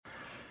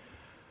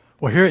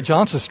Well, here at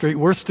Johnson Street,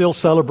 we're still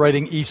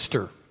celebrating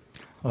Easter.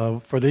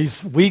 For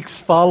these weeks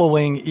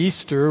following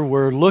Easter,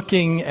 we're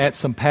looking at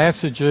some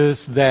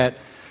passages that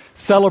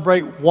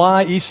celebrate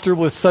why Easter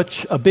was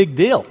such a big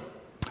deal.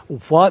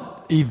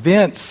 What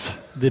events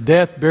the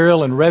death,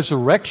 burial, and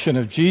resurrection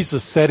of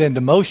Jesus set into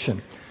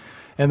motion.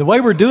 And the way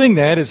we're doing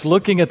that is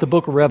looking at the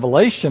book of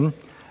Revelation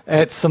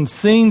at some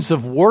scenes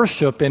of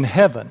worship in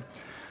heaven.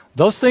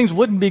 Those things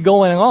wouldn't be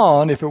going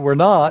on if it were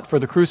not for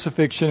the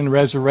crucifixion and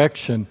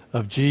resurrection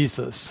of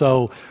Jesus.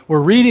 So we're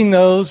reading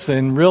those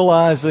and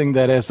realizing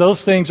that as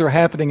those things are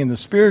happening in the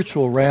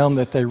spiritual realm,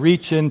 that they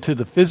reach into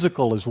the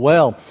physical as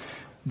well,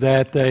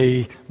 that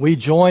we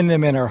join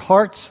them in our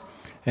hearts,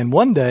 and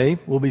one day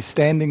we'll be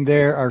standing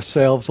there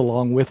ourselves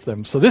along with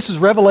them. So this is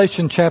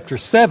Revelation chapter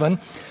 7,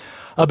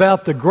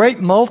 about the great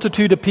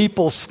multitude of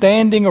people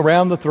standing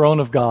around the throne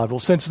of God. Well,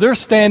 since they're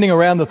standing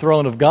around the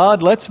throne of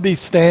God, let's be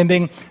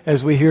standing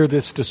as we hear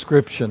this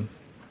description.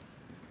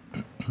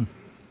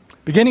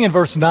 Beginning in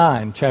verse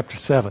 9, chapter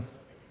 7.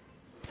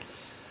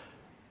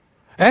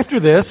 After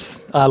this,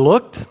 I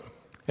looked,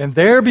 and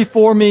there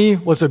before me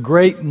was a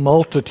great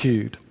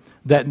multitude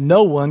that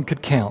no one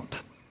could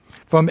count,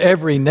 from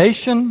every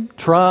nation,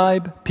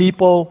 tribe,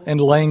 people, and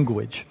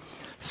language,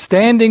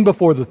 standing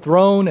before the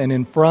throne and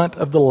in front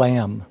of the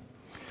Lamb.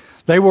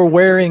 They were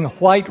wearing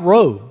white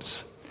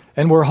robes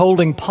and were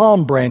holding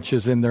palm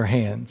branches in their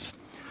hands.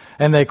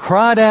 And they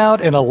cried out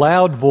in a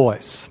loud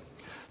voice,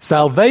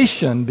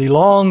 "Salvation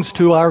belongs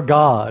to our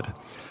God,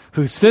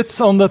 who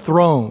sits on the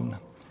throne,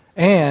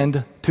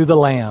 and to the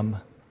Lamb."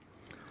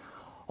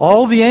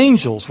 All the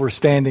angels were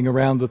standing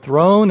around the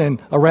throne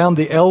and around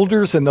the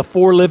elders and the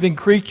four living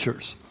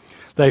creatures.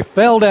 They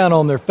fell down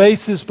on their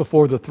faces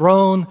before the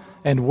throne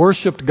and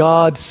worshiped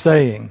God,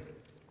 saying,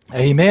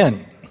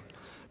 "Amen.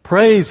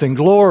 Praise and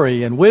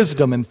glory and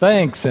wisdom and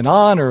thanks and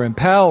honor and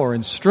power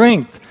and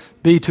strength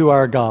be to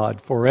our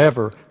God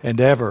forever and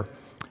ever.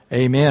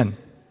 Amen."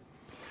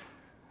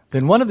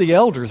 Then one of the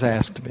elders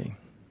asked me,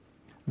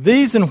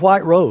 "These in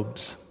white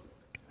robes,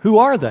 who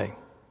are they,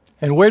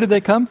 and where did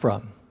they come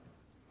from?"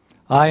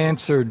 I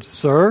answered,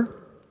 "Sir,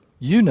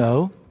 you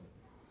know."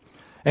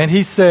 And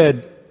he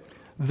said,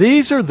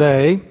 "These are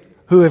they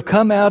who have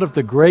come out of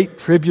the great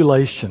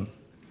tribulation.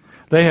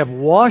 They have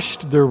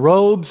washed their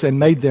robes and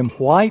made them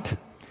white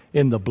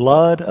in the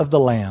blood of the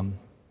Lamb.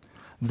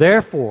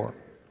 Therefore,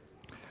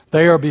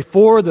 they are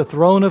before the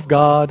throne of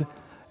God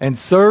and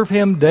serve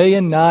Him day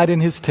and night in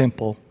His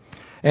temple.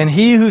 And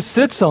He who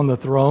sits on the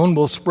throne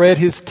will spread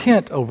His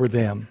tent over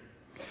them.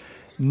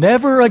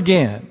 Never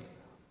again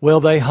will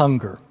they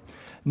hunger.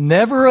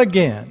 Never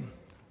again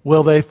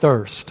will they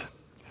thirst.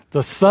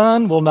 The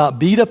sun will not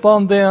beat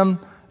upon them,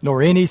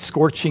 nor any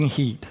scorching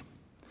heat.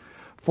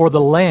 For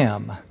the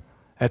Lamb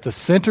at the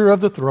center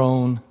of the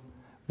throne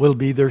will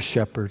be their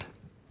shepherd.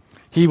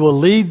 He will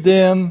lead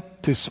them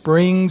to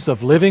springs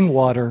of living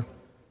water,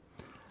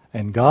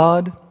 and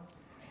God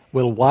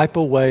will wipe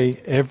away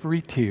every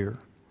tear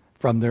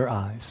from their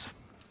eyes."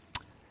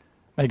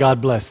 May God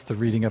bless the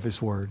reading of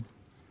His Word.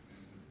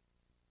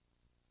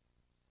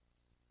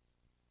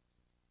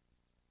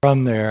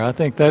 From there, I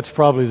think that's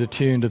probably the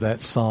tune to that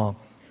song.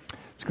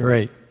 It's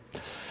great.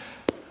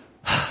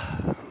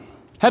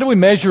 How do we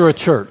measure a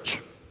church?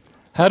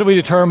 How do we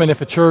determine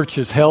if a church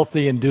is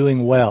healthy and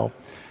doing well?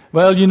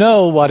 Well, you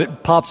know what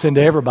it pops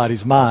into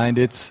everybody's mind.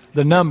 It's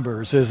the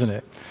numbers, isn't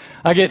it?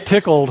 I get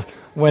tickled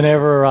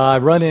whenever I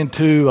run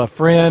into a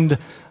friend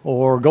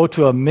or go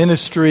to a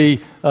ministry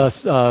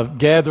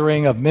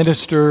gathering of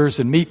ministers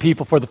and meet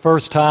people for the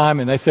first time,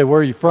 and they say,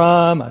 "Where are you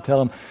from?" I tell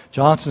them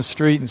Johnson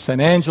Street in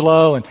San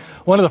Angelo. And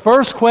one of the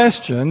first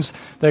questions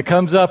that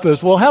comes up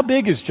is, "Well, how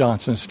big is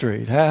Johnson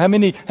Street? How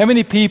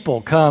many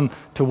people come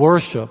to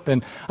worship?"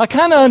 And I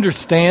kind of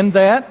understand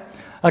that.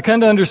 I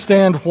kind of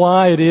understand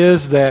why it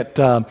is that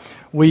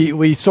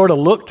we sort of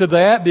look to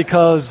that,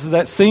 because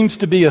that seems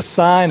to be a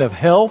sign of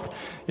health,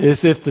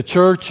 is if the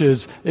church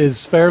is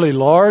fairly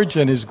large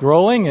and is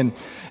growing. And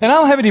I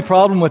don't have any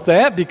problem with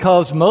that,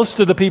 because most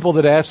of the people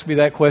that ask me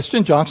that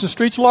question, Johnson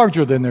Street's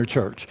larger than their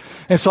church.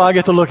 And so I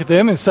get to look at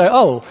them and say,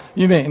 "Oh,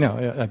 you mean,"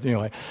 no,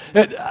 anyway.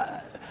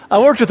 I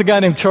worked with a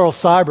guy named Charles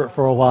Seibert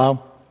for a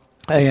while.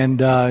 And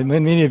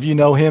many of you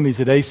know him.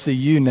 He's at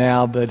ACU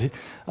now. But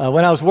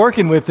when I was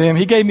working with him,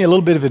 he gave me a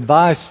little bit of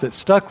advice that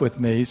stuck with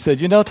me. He said,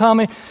 "You know,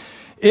 Tommy,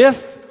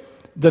 if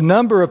the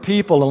number of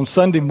people on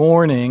Sunday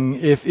morning,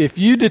 if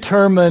you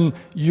determine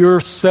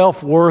your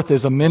self-worth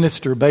as a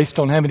minister based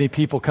on how many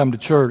people come to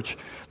church,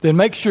 then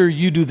make sure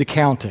you do the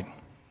counting."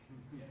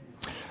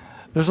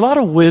 There's a lot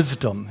of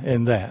wisdom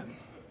in that.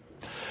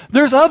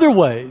 There's other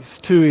ways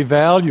to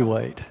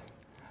evaluate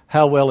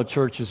how well a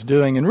church is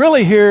doing. And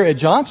really here at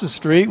Johnson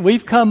Street,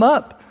 we've come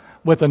up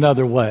with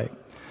another way.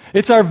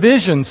 It's our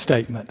vision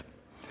statement.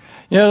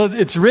 You know,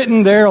 it's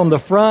written there on the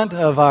front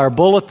of our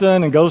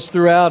bulletin and goes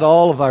throughout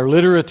all of our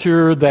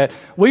literature that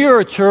we are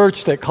a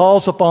church that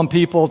calls upon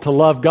people to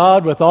love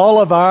God with all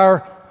of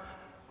our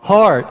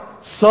heart,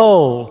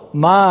 soul,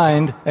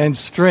 mind, and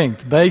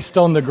strength, based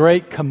on the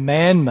great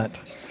commandment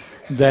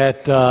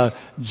that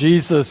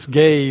Jesus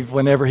gave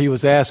whenever he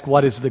was asked,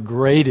 what is the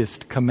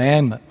greatest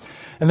commandment?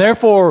 And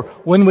therefore,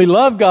 when we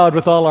love God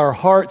with all our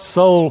heart,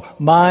 soul,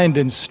 mind,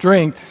 and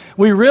strength,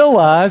 we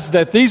realize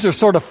that these are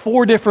sort of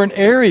four different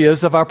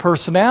areas of our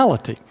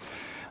personality.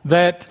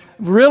 That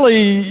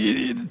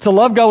really, to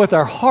love God with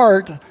our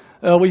heart,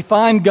 we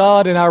find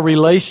God in our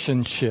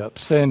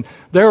relationships. And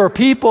there are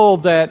people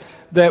that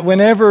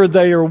whenever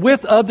they are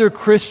with other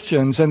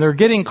Christians and they're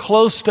getting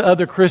close to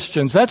other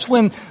Christians, that's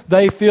when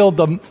they feel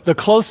the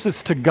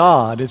closest to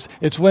God.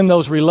 It's when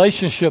those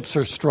relationships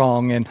are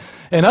strong.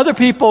 And other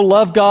people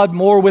love God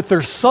more with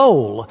their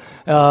soul.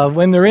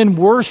 When they're in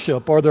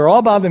worship or they're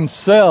all by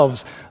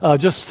themselves,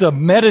 just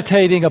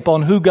meditating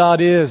upon who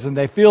God is, and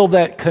they feel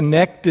that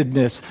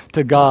connectedness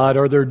to God,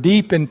 or they're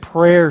deep in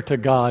prayer to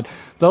God.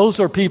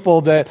 Those are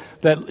people that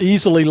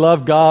easily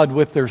love God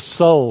with their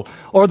soul.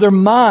 Or their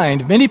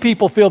mind. Many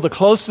people feel the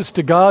closest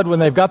to God when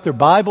they've got their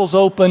Bibles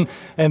open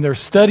and they're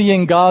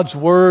studying God's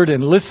Word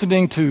and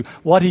listening to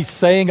what He's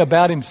saying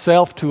about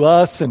Himself to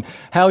us and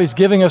how He's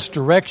giving us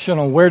direction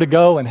on where to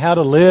go and how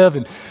to live.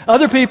 And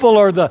other people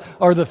are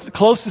the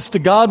closest to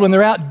God when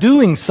they're out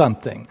doing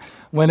something.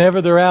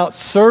 Whenever they're out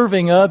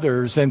serving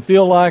others and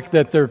feel like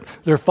that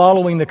they're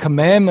following the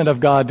commandment of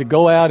God to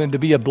go out and to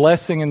be a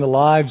blessing in the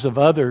lives of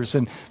others.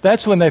 And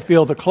that's when they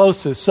feel the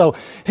closest. So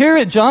here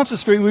at Johnson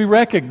Street, we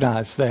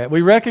recognize that.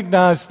 We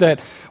recognize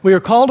that we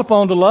are called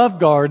upon to love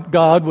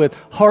God with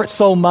heart,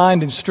 soul,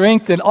 mind, and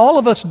strength. And all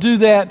of us do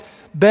that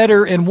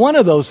better in one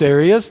of those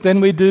areas than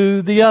we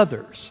do the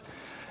others.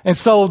 And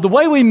so the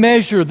way we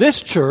measure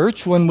this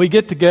church when we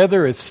get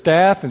together as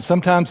staff and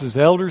sometimes as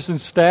elders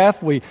and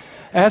staff, we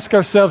ask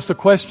ourselves the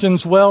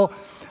questions, well,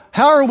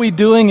 how are we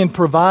doing in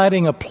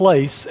providing a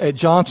place at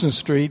Johnson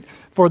Street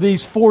for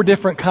these four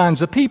different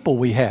kinds of people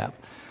we have?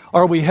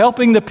 Are we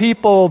helping the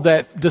people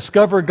that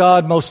discover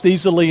God most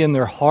easily in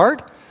their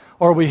heart?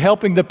 Are we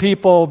helping the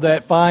people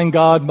that find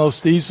God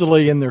most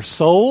easily in their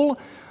soul?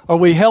 Are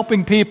we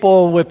helping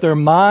people with their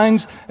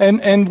minds?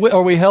 And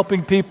are we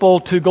helping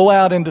people to go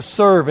out and to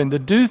serve and to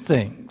do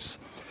things?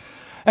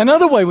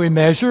 Another way we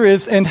measure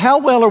is, and how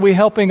well are we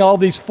helping all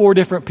these four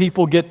different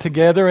people get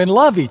together and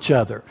love each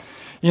other?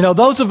 You know,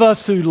 those of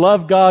us who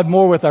love God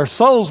more with our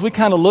souls, we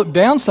kind of look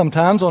down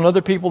sometimes on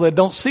other people that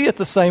don't see it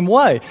the same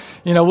way.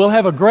 You know, we'll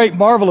have a great,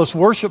 marvelous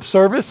worship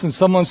service and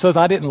someone says,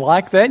 I didn't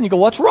like that. And you go,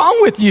 what's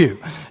wrong with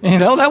you? You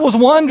know, that was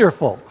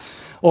wonderful.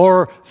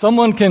 Or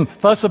someone can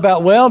fuss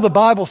about, well, the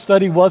Bible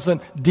study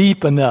wasn't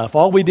deep enough.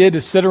 All we did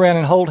is sit around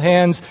and hold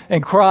hands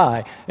and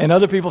cry. And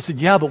other people said,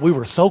 yeah, but we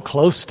were so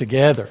close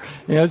together.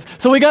 You know,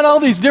 so we got all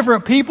these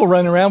different people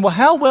running around. Well,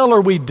 how well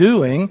are we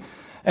doing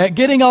at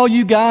getting all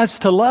you guys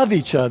to love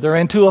each other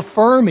and to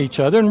affirm each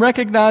other and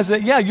recognize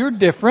that, yeah, you're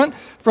different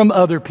from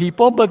other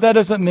people, but that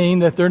doesn't mean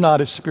that they're not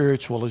as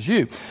spiritual as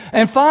you.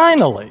 And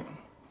finally,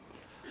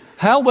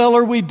 how well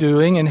are we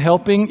doing in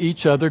helping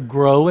each other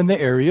grow in the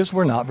areas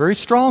we're not very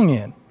strong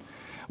in?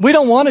 We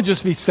don't want to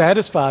just be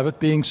satisfied with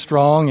being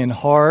strong in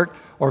heart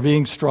or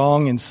being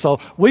strong in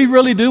soul. We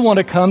really do want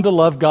to come to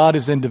love God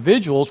as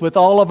individuals with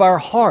all of our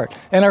heart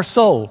and our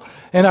soul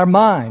and our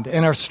mind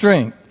and our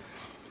strength.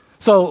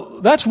 So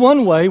that's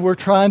one way we're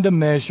trying to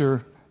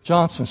measure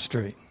Johnson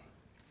Street.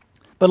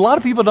 But a lot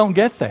of people don't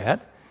get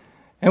that,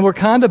 and we're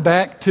kind of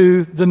back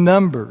to the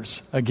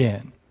numbers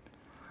again.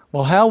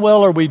 Well, how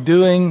well are we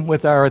doing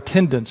with our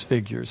attendance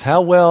figures?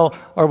 How well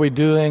are we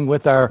doing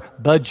with our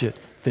budget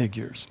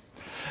figures?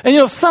 And you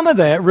know, some of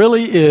that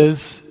really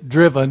is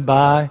driven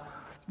by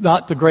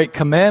not the Great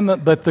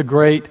Commandment, but the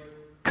Great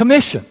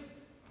Commission.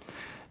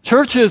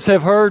 Churches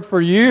have heard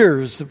for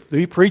years,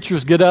 the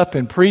preachers get up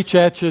and preach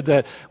at you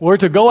that we're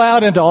to go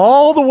out into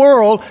all the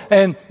world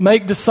and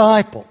make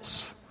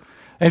disciples.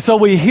 And so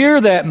we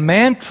hear that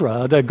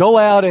mantra to go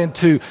out and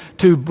to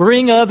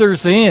bring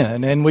others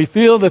in, and we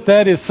feel that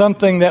that is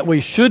something that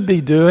we should be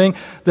doing,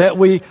 that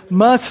we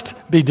must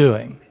be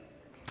doing.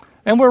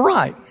 And we're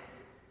right.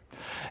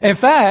 In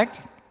fact,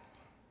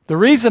 the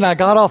reason I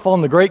got off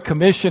on the Great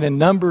Commission and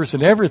numbers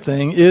and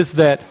everything is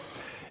that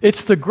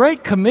it's the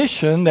Great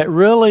Commission that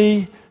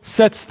really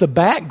sets the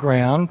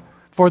background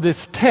for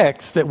this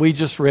text that we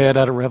just read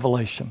out of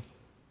Revelation.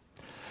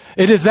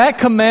 It is that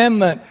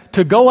commandment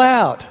to go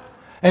out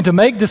and to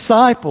make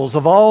disciples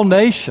of all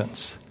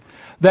nations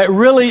that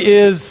really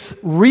is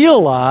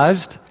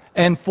realized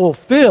and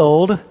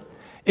fulfilled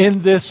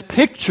in this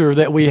picture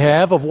that we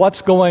have of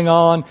what's going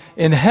on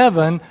in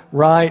heaven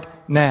right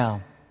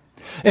now.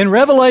 In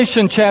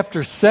Revelation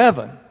chapter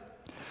 7,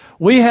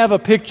 we have a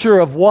picture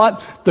of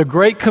what the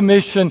Great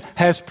Commission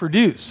has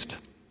produced.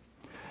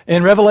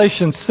 In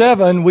Revelation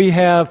 7, we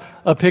have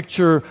a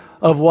picture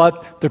of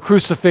what the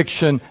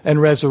crucifixion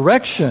and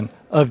resurrection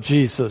of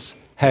Jesus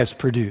has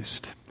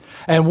produced.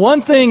 And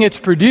one thing it's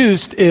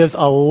produced is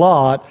a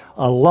lot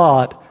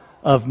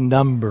of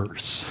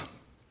numbers.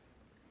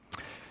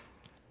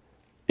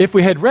 If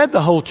we had read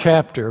the whole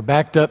chapter,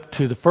 backed up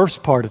to the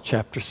first part of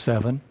chapter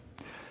 7,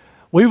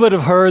 we would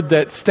have heard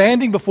that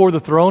standing before the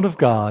throne of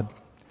God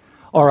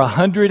are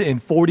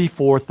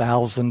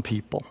 144,000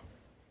 people.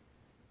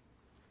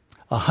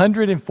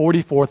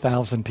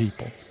 144,000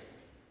 people.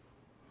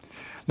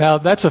 Now,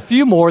 that's a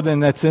few more than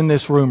that's in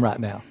this room right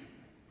now.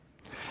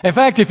 In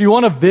fact, if you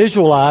want to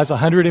visualize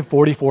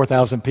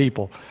 144,000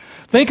 people,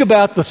 think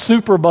about the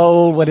Super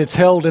Bowl when it's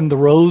held in the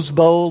Rose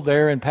Bowl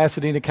there in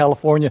Pasadena,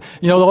 California.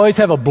 You know, they always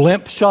have a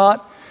blimp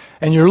shot,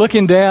 and you're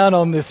looking down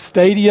on this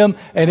stadium,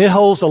 and it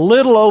holds a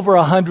little over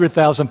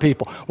 100,000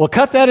 people. Well,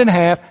 cut that in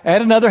half,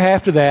 add another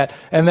half to that,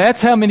 and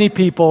that's how many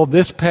people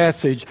this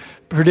passage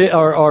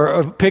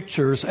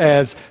pictures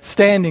as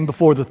standing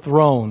before the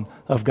throne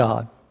of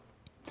God.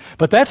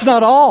 But that's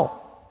not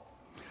all.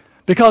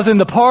 Because in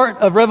the part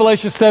of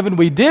Revelation 7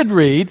 we did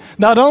read,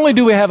 not only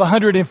do we have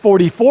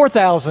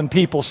 144,000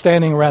 people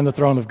standing around the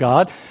throne of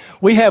God,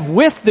 we have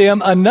with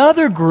them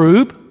another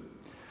group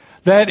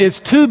that is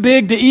too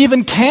big to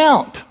even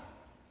count.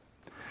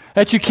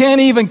 That you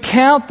can't even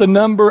count the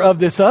number of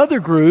this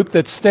other group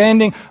that's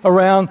standing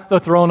around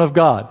the throne of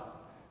God.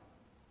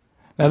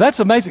 Now that's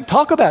amazing.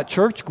 Talk about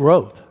church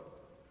growth.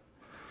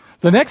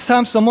 The next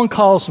time someone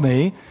calls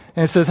me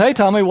and says, hey,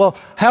 Tommy, well,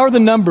 how are the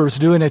numbers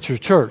doing at your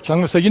church? I'm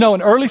going to say, in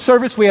early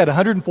service we had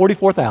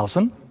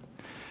 144,000.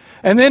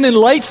 And then in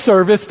late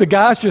service, the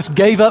guys just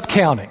gave up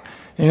counting.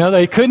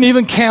 They couldn't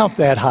even count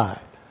that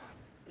high.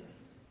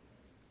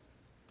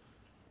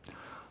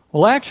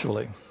 Well,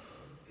 actually,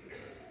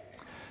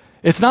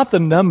 it's not the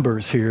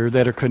numbers here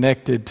that are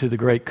connected to the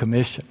Great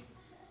Commission.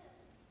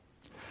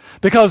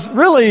 Because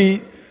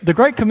really, the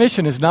Great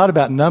Commission is not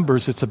about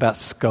numbers, it's about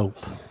scope.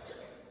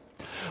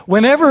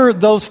 Whenever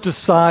those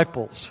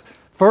disciples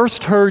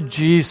first heard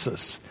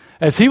Jesus,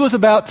 as he was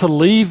about to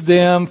leave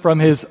them from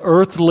his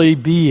earthly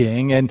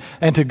being and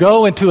to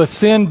go and to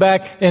ascend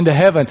back into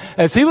heaven,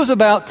 as he was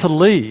about to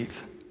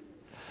leave,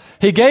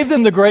 he gave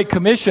them the Great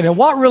Commission. And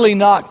what really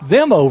knocked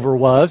them over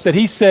was that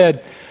he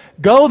said,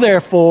 go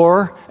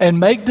therefore and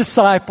make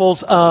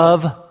disciples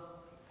of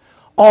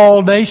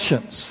all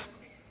nations.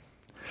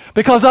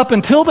 Because up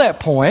until that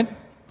point,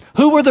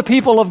 who were the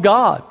people of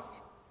God?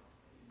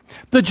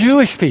 The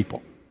Jewish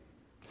people.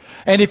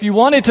 And if you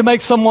wanted to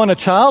make someone a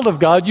child of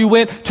God, you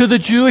went to the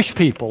Jewish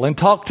people and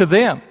talked to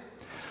them.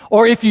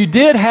 Or if you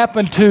did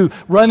happen to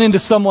run into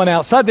someone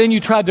outside, then you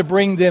tried to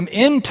bring them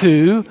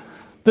into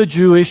the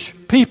Jewish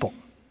people.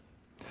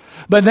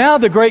 But now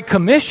the Great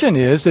Commission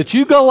is that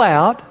you go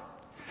out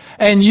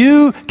and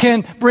you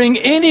can bring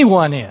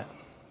anyone in.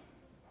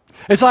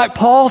 It's like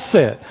Paul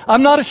said,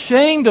 I'm not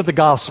ashamed of the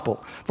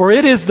gospel, for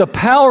it is the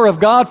power of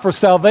God for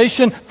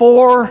salvation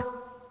for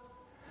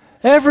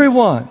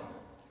everyone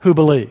who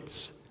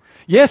believes.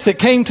 Yes, it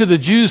came to the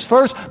Jews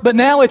first, but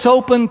now it's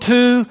open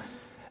to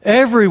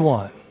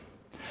everyone.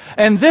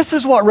 And this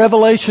is what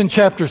Revelation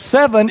chapter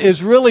 7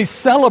 is really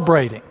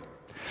celebrating.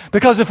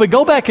 Because if we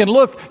go back and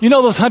look,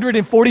 those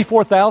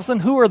 144,000,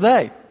 who are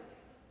they?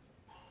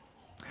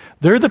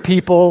 They're the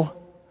people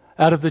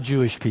out of the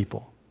Jewish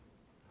people.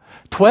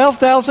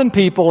 12,000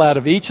 people out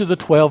of each of the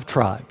 12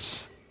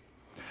 tribes.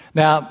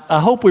 Now, I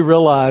hope we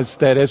realize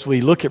that as we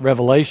look at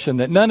Revelation,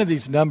 that none of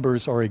these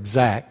numbers are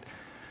exact.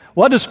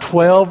 What does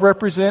 12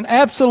 represent?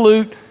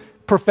 Absolute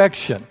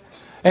perfection.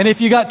 And if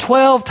you got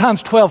 12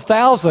 times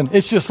 12,000,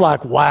 it's just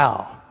like,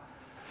 wow.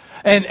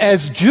 And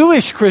as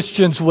Jewish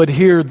Christians would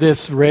hear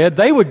this read,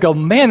 they would go,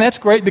 man, that's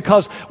great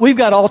because we've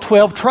got all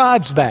 12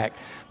 tribes back.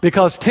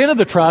 Because 10 of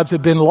the tribes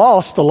have been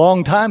lost a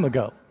long time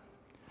ago.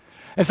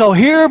 And so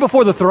here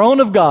before the throne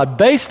of God,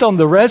 based on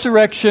the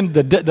resurrection,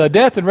 the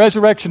death and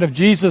resurrection of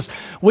Jesus,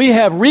 we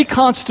have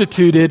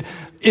reconstituted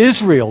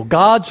Israel,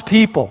 God's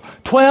people,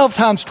 12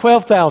 times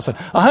 12,000,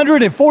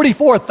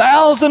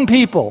 144,000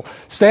 people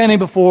standing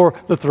before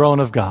the throne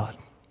of God.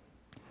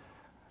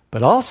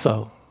 But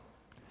also,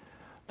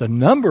 the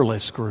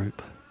numberless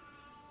group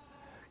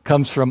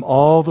comes from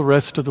all the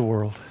rest of the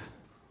world.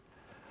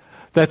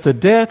 That the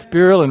death,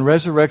 burial, and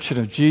resurrection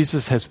of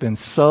Jesus has been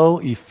so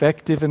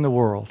effective in the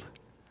world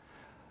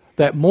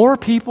that more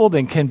people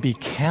than can be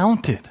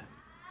counted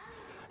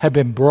have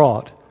been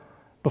brought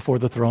before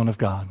the throne of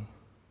God.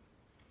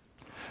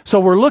 So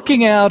we're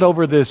looking out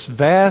over this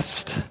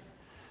vast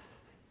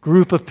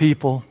group of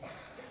people.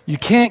 You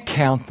can't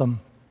count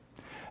them.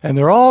 And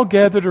they're all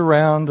gathered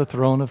around the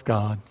throne of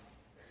God.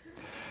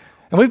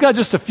 And we've got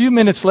just a few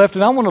minutes left,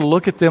 and I want to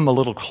look at them a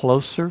little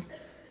closer.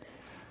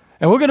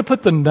 And we're going to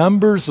put the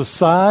numbers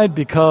aside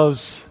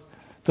because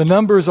the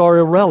numbers are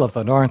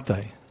irrelevant, aren't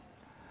they?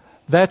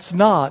 That's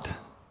not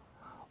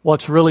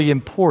what's really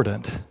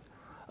important,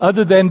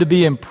 other than to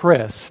be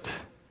impressed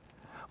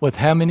with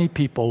how many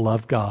people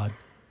love God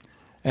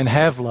and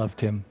have loved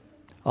Him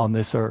on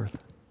this earth.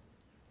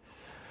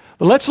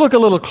 But let's look a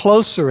little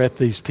closer at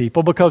these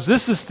people, because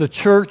this is the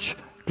church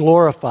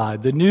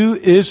glorified, the new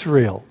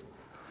Israel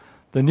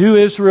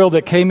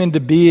that came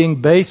into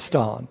being based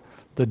on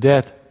the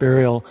death,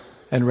 burial,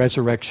 and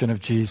resurrection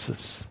of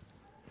Jesus.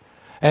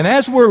 And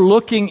as we're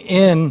looking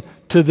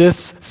into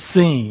this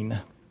scene,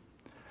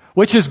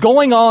 which is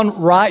going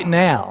on right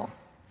now,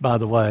 by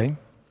the way,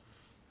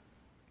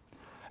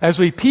 as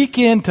we peek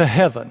into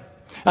heaven,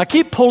 I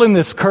keep pulling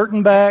this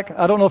curtain back.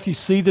 I don't know if you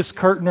see this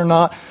curtain or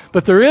not,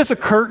 but there is a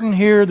curtain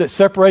here that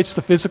separates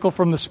the physical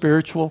from the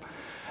spiritual.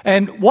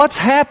 And what's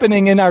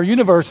happening in our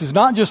universe is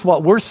not just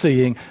what we're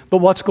seeing, but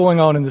what's going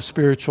on in the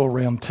spiritual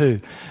realm too.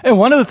 And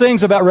one of the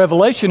things about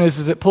Revelation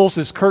is it pulls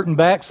this curtain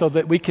back so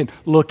that we can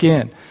look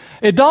in.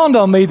 It dawned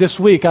on me this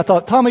week. I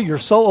thought, Tommy, you're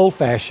so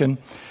old-fashioned.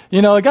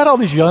 You know, I got all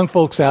these young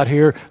folks out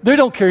here. They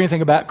don't care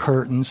anything about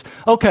curtains.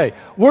 Okay,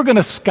 we're going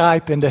to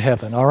Skype into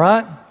heaven, all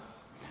right?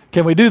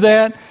 Can we do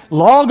that?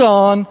 Log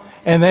on.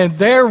 And then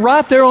they're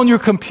right there on your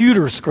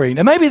computer screen.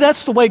 And maybe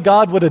that's the way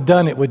God would have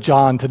done it with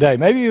John today.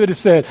 Maybe he would have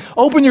said,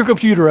 open your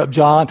computer up,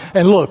 John,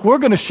 and look, we're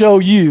going to show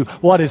you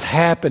what is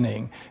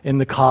happening in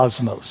the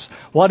cosmos,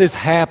 what is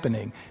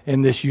happening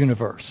in this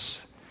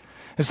universe.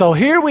 And so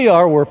here we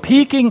are, we're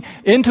peeking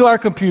into our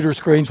computer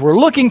screens, we're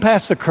looking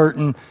past the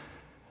curtain,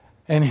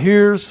 and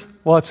here's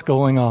what's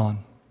going on.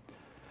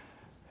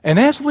 And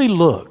as we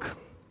look,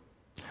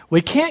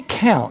 we can't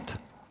count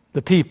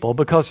the people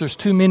because there's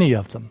too many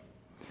of them.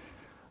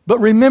 But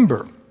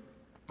remember,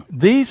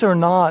 these are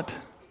not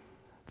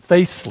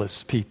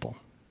faceless people.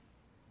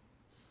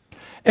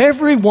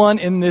 Everyone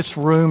in this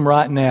room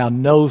right now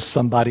knows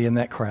somebody in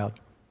that crowd.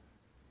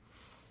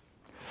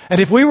 And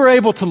if we were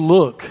able to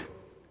look,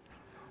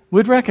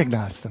 we'd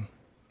recognize them.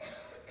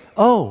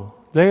 Oh,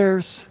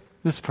 there's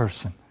this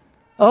person.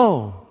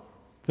 Oh,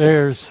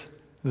 there's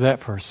that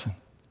person.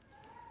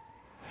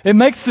 It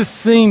makes this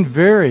scene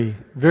very,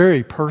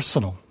 very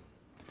personal.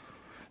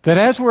 That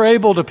as we're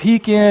able to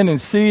peek in and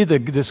see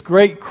this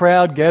great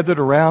crowd gathered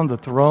around the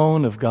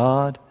throne of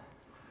God,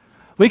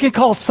 we can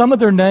call some of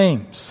their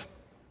names.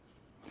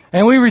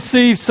 And we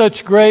receive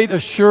such great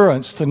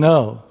assurance to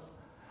know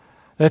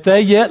that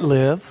they yet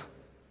live.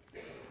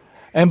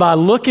 And by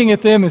looking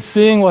at them and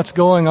seeing what's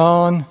going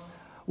on,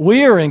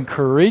 we are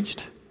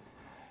encouraged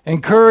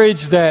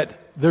that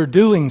they're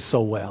doing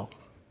so well.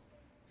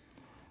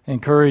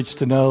 Encouraged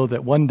to know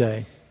that one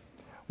day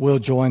we'll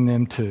join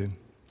them too.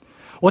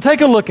 Well,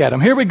 take a look at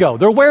them. Here we go.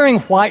 They're wearing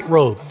white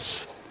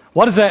robes.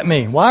 What does that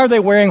mean? Why are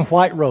they wearing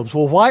white robes?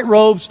 Well, white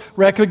robes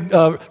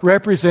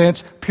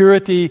represents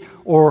purity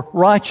or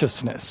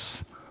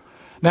righteousness.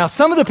 Now,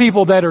 some of the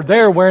people that are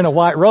there wearing a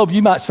white robe,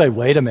 you might say,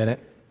 wait a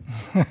minute.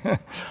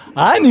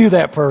 I knew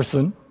that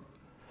person,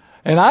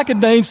 and I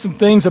could name some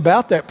things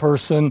about that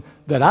person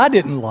that I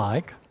didn't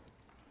like,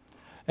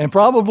 and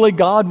probably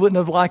God wouldn't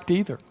have liked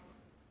either.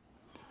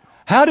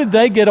 How did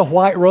they get a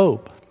white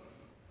robe?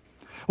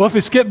 Well, if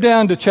we skip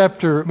down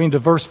to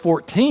verse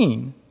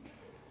 14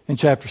 in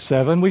chapter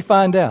 7, we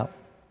find out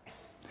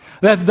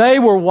that they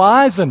were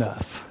wise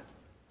enough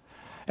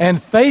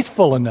and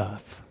faithful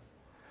enough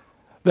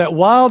that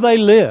while they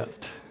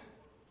lived,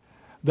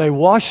 they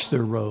washed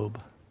their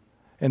robe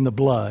in the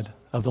blood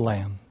of the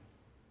Lamb.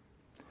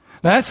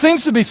 Now, that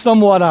seems to be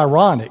somewhat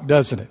ironic,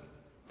 doesn't it?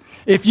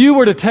 If you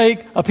were to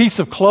take a piece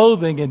of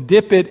clothing and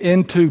dip it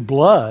into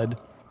blood,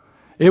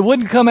 it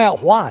wouldn't come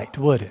out white,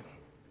 would it?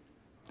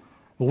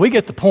 Well, we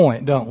get the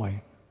point, don't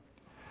we?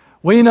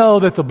 We know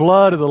that the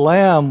blood of the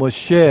Lamb was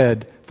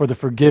shed for the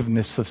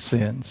forgiveness of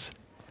sins.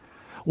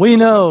 We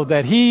know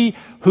that He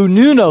who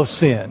knew no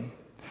sin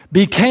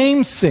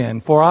became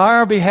sin for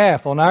our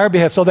behalf, on our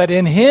behalf, so that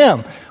in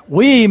Him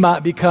we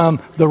might become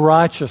the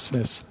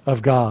righteousness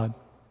of God.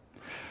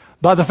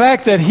 By the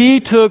fact that He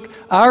took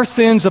our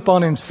sins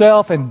upon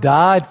Himself and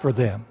died for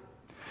them,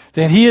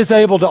 then He is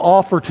able to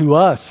offer to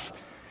us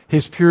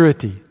His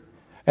purity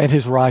and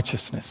His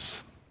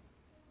righteousness.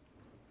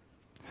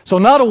 So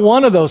not a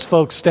one of those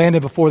folks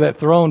standing before that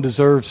throne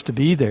deserves to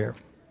be there,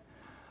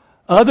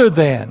 other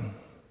than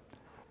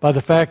by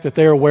the fact that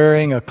they are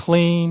wearing a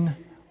clean,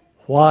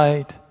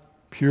 white,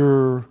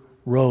 pure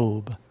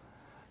robe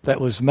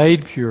that was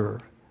made pure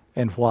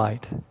and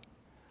white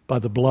by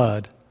the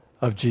blood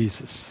of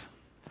Jesus.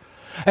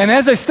 And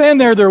as they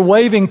stand there, they're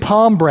waving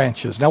palm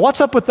branches. Now,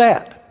 what's up with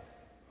that?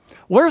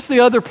 Where's the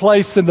other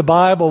place in the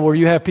Bible where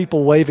you have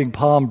people waving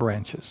palm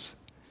branches?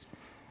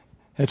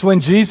 It's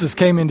when Jesus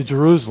came into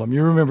Jerusalem.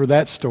 You remember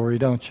that story,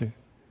 don't you?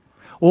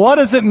 Well, what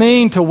does it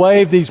mean to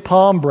wave these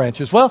palm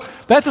branches? Well,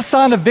 that's a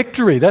sign of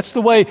victory. That's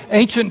the way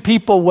ancient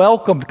people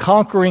welcomed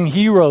conquering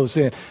heroes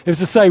in. It was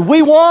to say,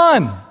 we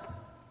won!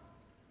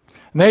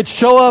 And they'd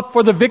show up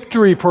for the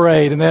victory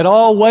parade, and they'd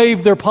all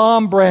wave their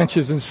palm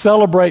branches and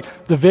celebrate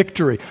the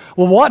victory.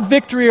 Well, what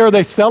victory are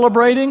they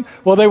celebrating?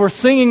 Well, they were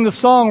singing the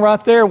song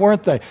right there,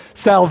 weren't they?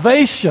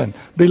 Salvation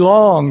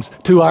belongs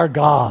to our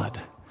God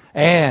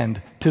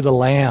and to the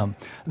Lamb.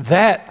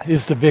 That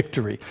is the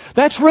victory.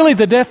 That's really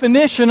the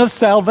definition of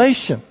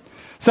salvation.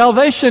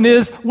 Salvation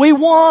is we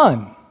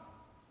won.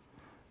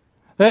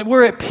 That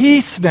we're at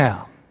peace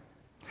now.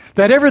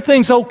 That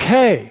everything's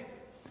okay.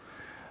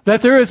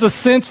 That there is a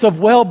sense of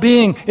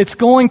well-being. It's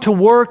going to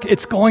work.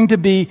 It's going to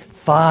be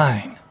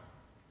fine.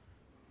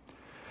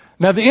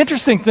 Now, the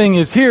interesting thing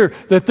is here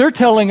that they're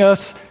telling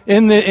us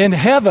in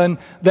heaven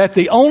that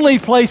the only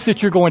place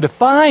that you're going to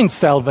find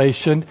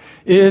salvation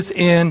is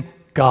in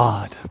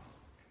God.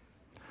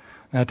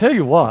 Now, I tell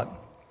you what,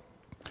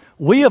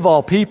 we of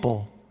all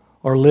people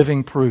are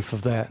living proof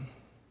of that.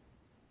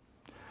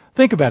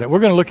 Think about it. We're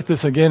going to look at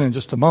this again in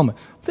just a moment.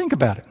 Think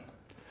about it.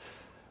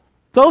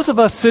 Those of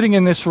us sitting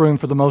in this room,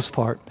 for the most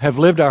part, have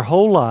lived our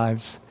whole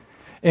lives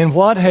in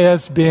what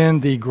has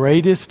been the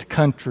greatest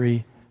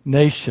country,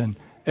 nation,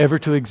 ever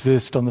to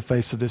exist on the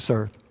face of this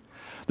earth.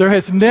 There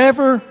has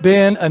never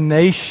been a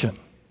nation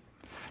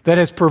that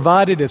has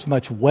provided as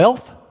much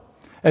wealth,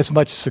 as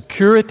much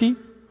security,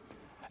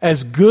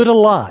 as good a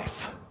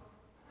life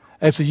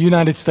as the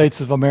United States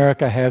of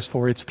America has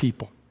for its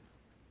people.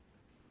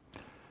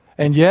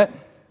 And yet,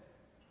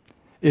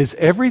 is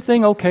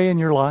everything okay in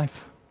your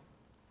life?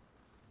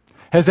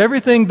 Has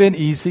everything been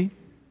easy?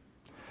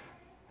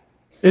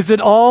 Is it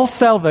all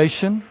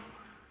salvation?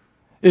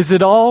 Is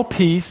it all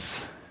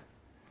peace?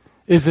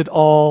 Is it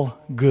all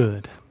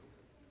good?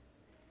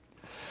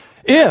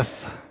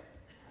 If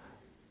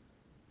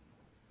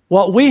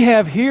what we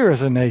have here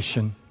as a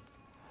nation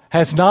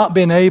has not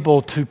been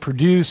able to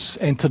produce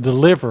and to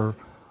deliver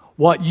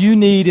what you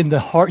need in the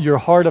heart, your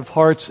heart of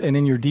hearts and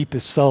in your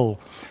deepest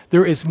soul,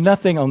 there is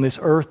nothing on this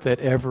earth that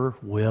ever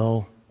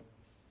will.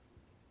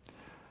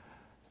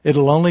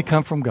 It'll only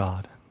come from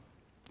God.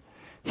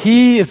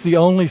 He is the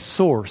only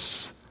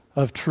source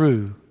of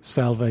true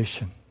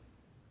salvation.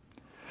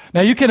 Now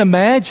you can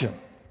imagine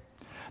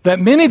that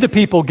many of the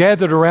people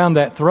gathered around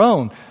that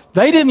throne,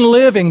 they didn't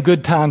live in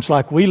good times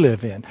like we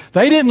live in.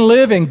 They didn't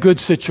live in good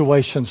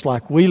situations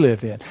like we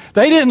live in.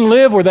 They didn't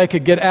live where they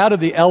could get out of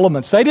the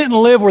elements. They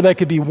didn't live where they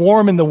could be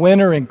warm in the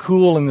winter and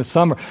cool in the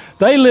summer.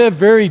 They lived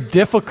very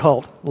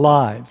difficult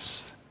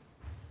lives.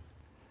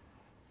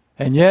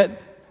 And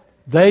yet,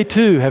 they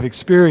too have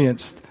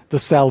experienced the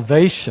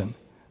salvation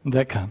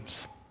that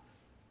comes.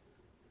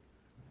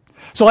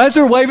 So as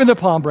they're waving the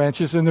palm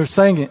branches and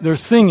they're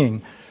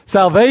singing,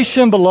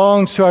 salvation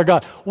belongs to our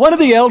God. One of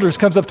the elders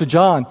comes up to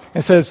John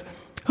and says,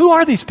 "Who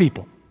are these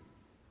people?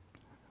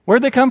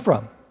 Where'd they come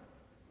from?"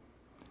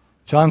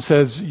 John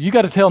says, "You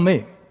got to tell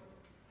me."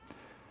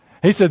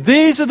 He said,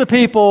 "These are the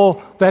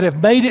people that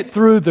have made it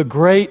through the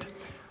great,"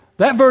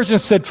 that version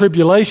said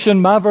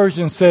tribulation, my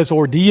version says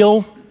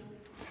ordeal.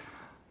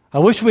 I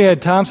wish we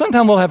had time.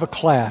 Sometime we'll have a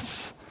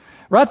class.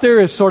 Right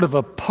there is sort of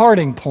a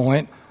parting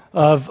point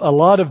of a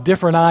lot of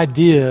different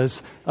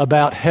ideas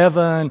about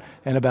heaven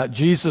and about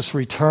Jesus'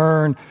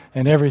 return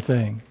and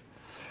everything.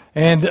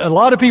 And a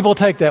lot of people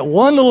take that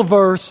one little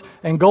verse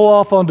and go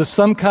off onto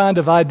some kind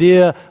of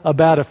idea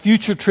about a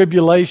future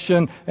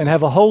tribulation and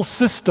have a whole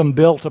system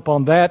built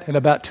upon that and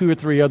about 2 or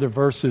 3 other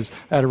verses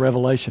out of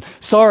Revelation.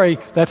 Sorry,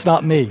 that's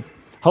not me.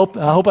 I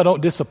hope I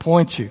don't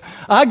disappoint you.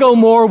 I go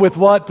more with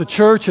what the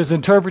church has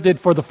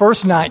interpreted for the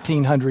first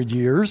 1900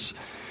 years.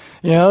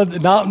 You know,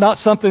 not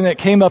something that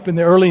came up in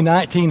the early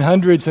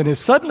 1900s and has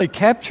suddenly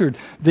captured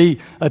the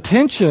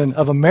attention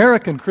of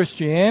American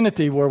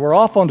Christianity, where we're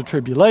off onto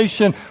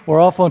tribulation,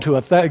 we're off onto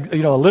a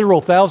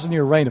literal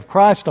 1,000-year reign of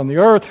Christ on the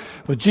earth,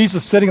 with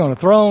Jesus sitting on a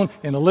throne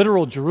in a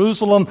literal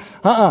Jerusalem.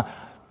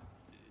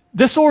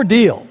 This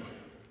ordeal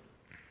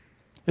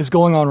is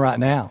going on right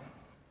now.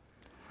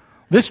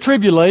 This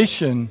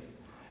tribulation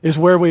is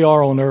where we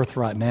are on earth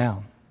right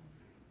now.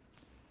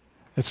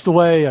 It's the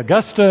way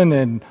Augustine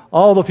and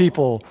all the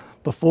people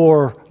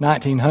before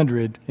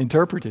 1900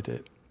 interpreted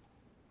it.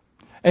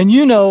 And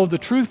you know the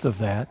truth of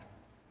that.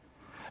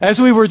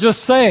 As we were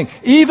just saying,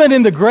 even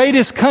in the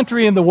greatest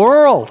country in the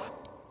world,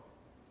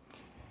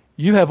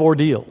 you have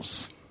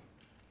ordeals.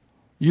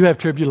 You have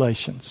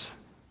tribulations.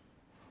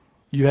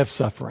 You have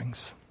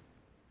sufferings.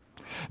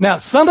 Now,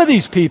 some of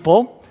these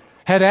people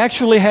had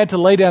actually had to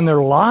lay down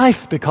their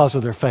life because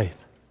of their faith.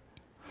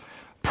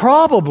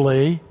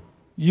 Probably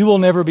you will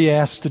never be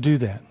asked to do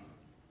that.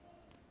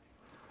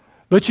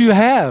 But you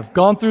have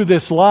gone through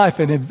this life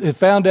and have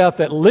found out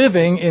that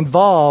living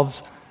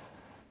involves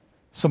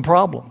some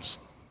problems.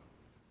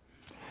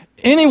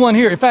 Anyone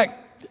here, in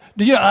fact,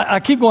 I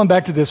keep going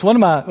back to this.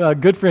 One of my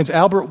good friends,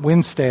 Albert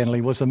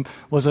Winstanley, was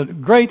a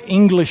great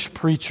English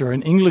preacher,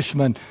 an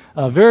Englishman,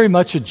 very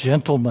much a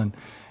gentleman.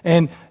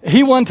 And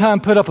he one time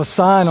put up a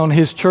sign on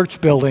his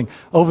church building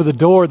over the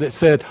door that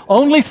said,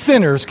 "Only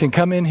sinners can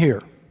come in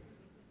here."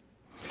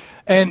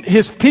 And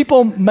his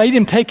people made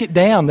him take it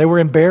down. They were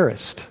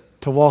embarrassed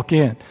to walk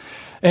in.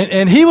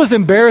 And he was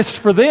embarrassed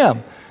for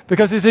them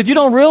because he said, "You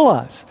don't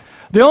realize,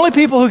 the only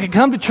people who can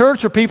come to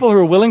church are people who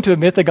are willing to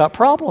admit they got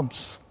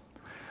problems.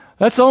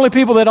 That's the only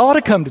people that ought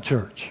to come to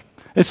church.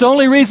 It's the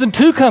only reason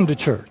to come to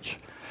church.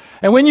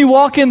 And when you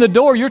walk in the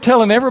door, you're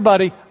telling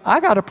everybody, I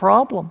got a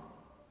problem.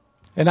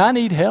 And I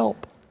need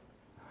help.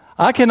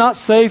 I cannot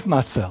save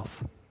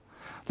myself.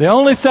 The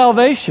only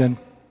salvation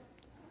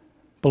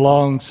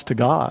belongs to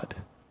God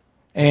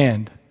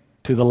and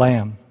to the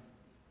Lamb."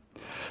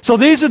 So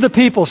these are the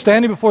people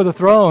standing before the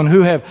throne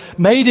who have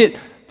made it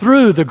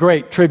through the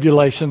great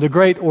tribulation, the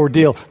great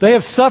ordeal. They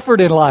have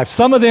suffered in life,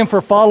 some of them for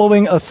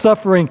following a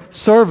suffering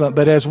servant.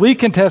 But as we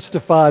can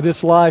testify,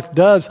 this life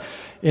does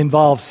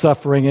involve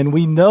suffering, and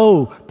we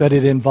know that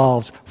it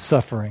involves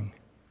suffering.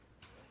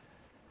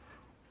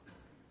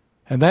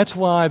 And that's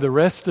why the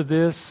rest of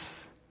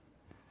this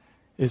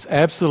is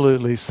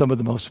absolutely some of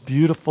the most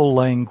beautiful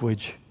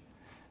language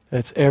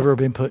that's ever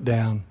been put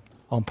down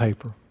on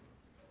paper.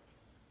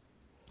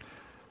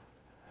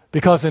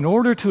 Because in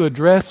order to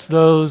address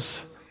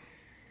those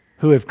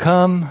who have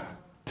come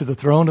to the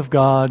throne of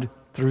God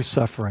through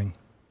suffering,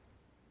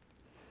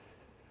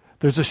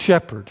 there's a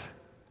shepherd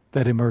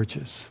that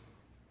emerges.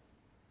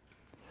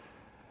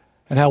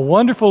 And how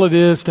wonderful it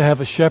is to have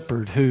a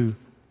shepherd who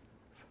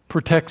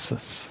protects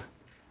us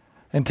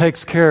and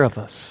takes care of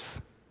us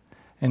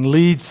and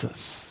leads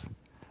us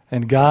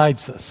and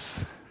guides us.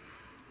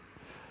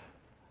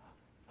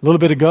 A little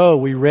bit ago,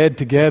 we read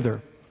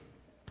together,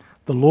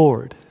 "The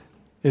Lord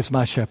is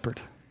my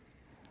shepherd.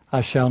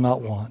 I shall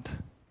not want."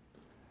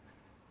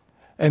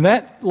 And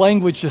that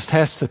language just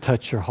has to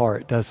touch your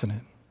heart, doesn't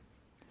it?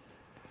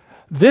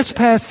 This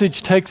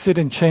passage takes it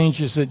and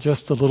changes it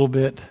just a little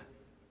bit.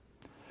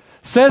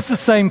 Says the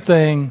same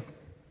thing,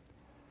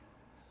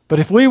 but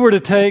if we were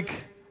to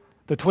take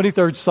the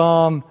 23rd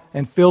Psalm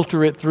and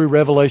filter it through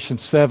Revelation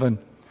 7,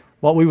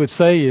 what we would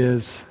say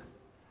is,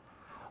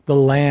 "The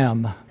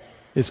Lamb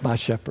is my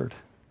shepherd.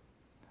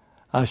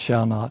 I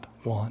shall not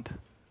want."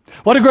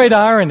 What a great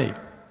irony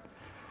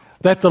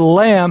that the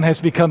Lamb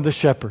has become the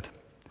shepherd.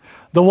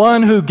 The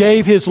one who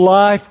gave his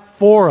life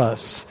for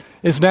us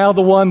is now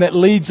the one that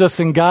leads us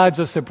and guides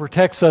us and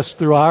protects us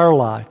through our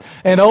life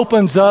and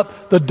opens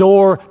up the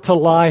door to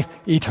life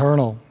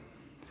eternal.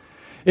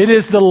 It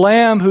is the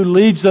Lamb who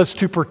leads us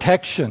to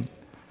protection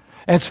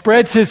and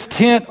spreads his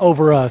tent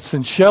over us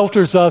and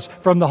shelters us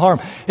from the harm.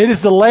 It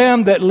is the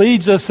Lamb that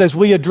leads us as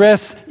we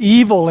address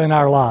evil in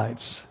our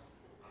lives.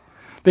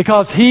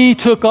 Because he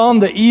took on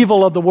the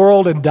evil of the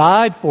world and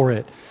died for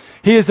it,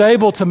 he is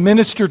able to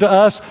minister to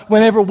us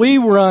whenever we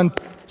run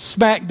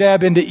smack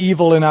dab into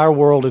evil in our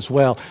world as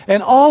well.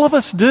 And all of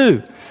us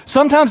do.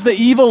 Sometimes the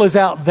evil is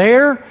out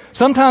there.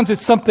 Sometimes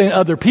it's something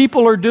other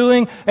people are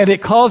doing and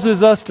it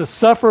causes us to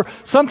suffer.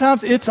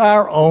 Sometimes it's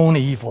our own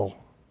evil.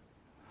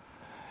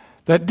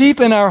 That deep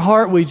in our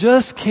heart, we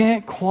just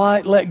can't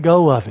quite let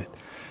go of it.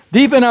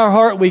 Deep in our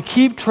heart, we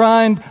keep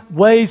trying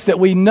ways that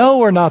we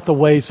know are not the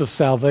ways of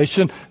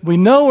salvation. We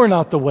know are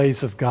not the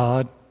ways of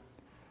God.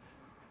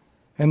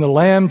 And the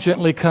Lamb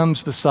gently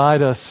comes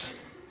beside us,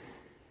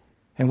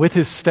 and with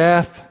his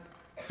staff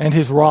and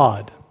his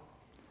rod,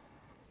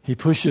 he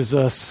pushes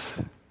us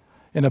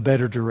in a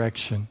better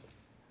direction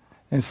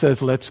and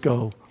says, "Let's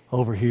go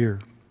over here."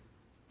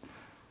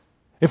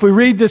 If we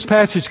read this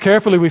passage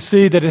carefully, we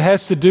see that it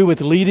has to do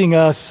with leading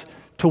us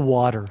to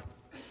water.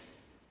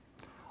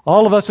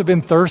 All of us have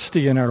been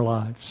thirsty in our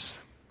lives,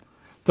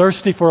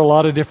 thirsty for a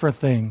lot of different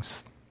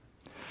things.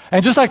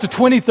 And just like the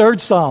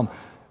 23rd Psalm,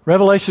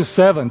 Revelation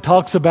 7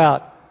 talks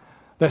about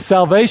that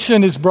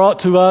salvation is brought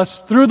to us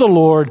through the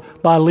Lord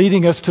by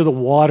leading us to the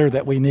water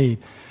that we need.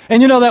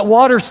 And you know, that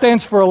water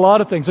stands for a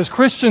lot of things. As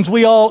Christians,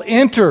 we all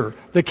enter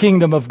the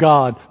kingdom of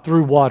God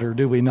through water,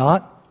 do we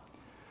not?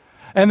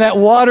 And that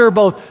water,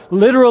 both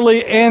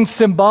literally and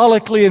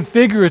symbolically and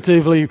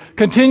figuratively,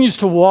 continues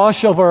to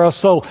wash over our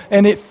soul.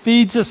 And it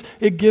feeds us,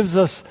 it gives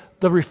us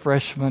the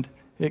refreshment,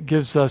 it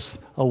gives us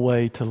a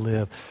way to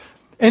live.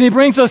 And he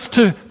brings us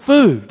to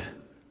food.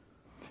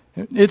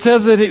 It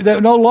says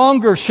that no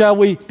longer shall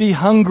we be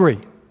hungry.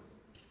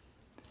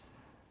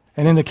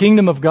 And in the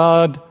kingdom of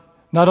God,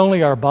 not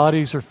only our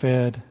bodies are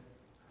fed,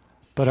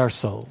 but our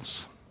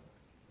souls.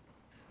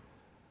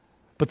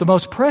 But the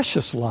most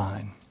precious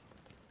line,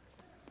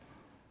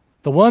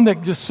 the one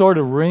that just sort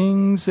of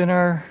rings in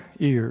our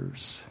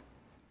ears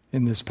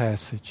in this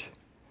passage,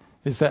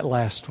 is that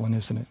last one,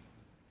 isn't it?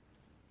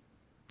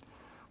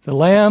 The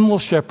Lamb will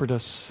shepherd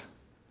us.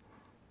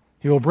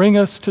 He will bring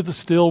us to the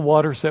still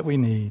waters that we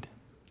need.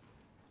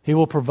 He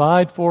will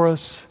provide for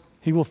us.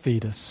 He will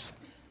feed us.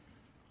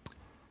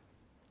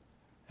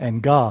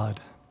 And God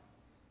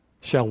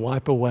shall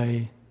wipe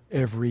away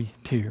every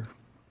tear.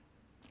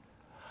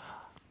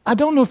 I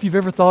don't know if you've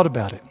ever thought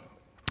about it.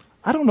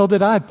 I don't know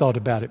that I'd thought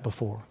about it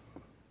before.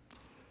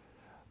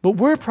 But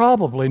we're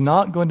probably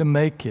not going to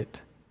make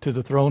it to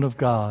the throne of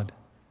God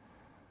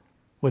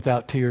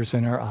without tears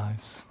in our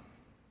eyes.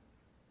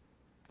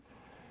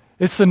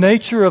 It's the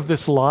nature of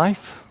this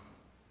life.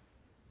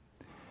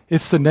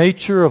 It's the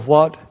nature of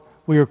what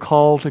we are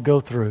called to go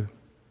through.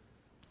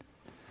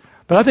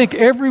 But I think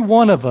every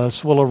one of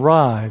us will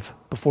arrive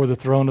before the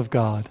throne of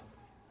God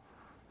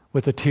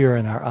with a tear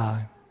in our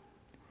eye.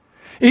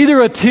 Either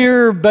a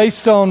tear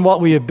based on what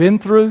we have been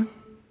through,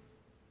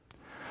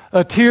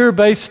 a tear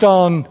based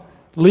on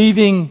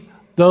leaving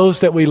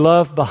those that we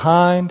love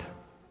behind,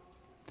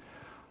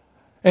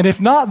 and if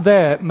not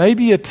that,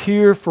 maybe a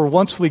tear for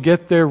once we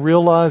get there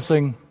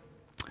realizing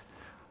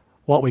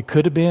what we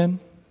could have been,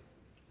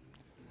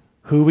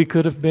 who we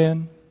could have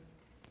been,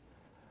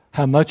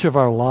 how much of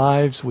our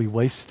lives we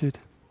wasted.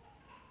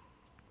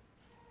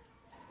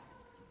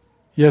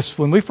 Yes,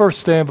 when we first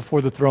stand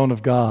before the throne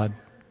of God,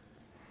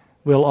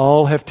 we'll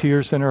all have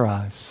tears in our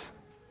eyes.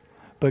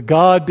 But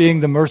God, being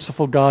the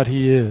merciful God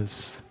He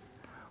is,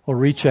 will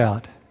reach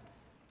out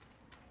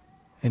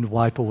and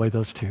wipe away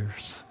those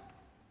tears.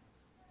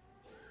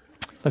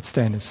 Let's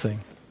stand and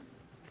sing.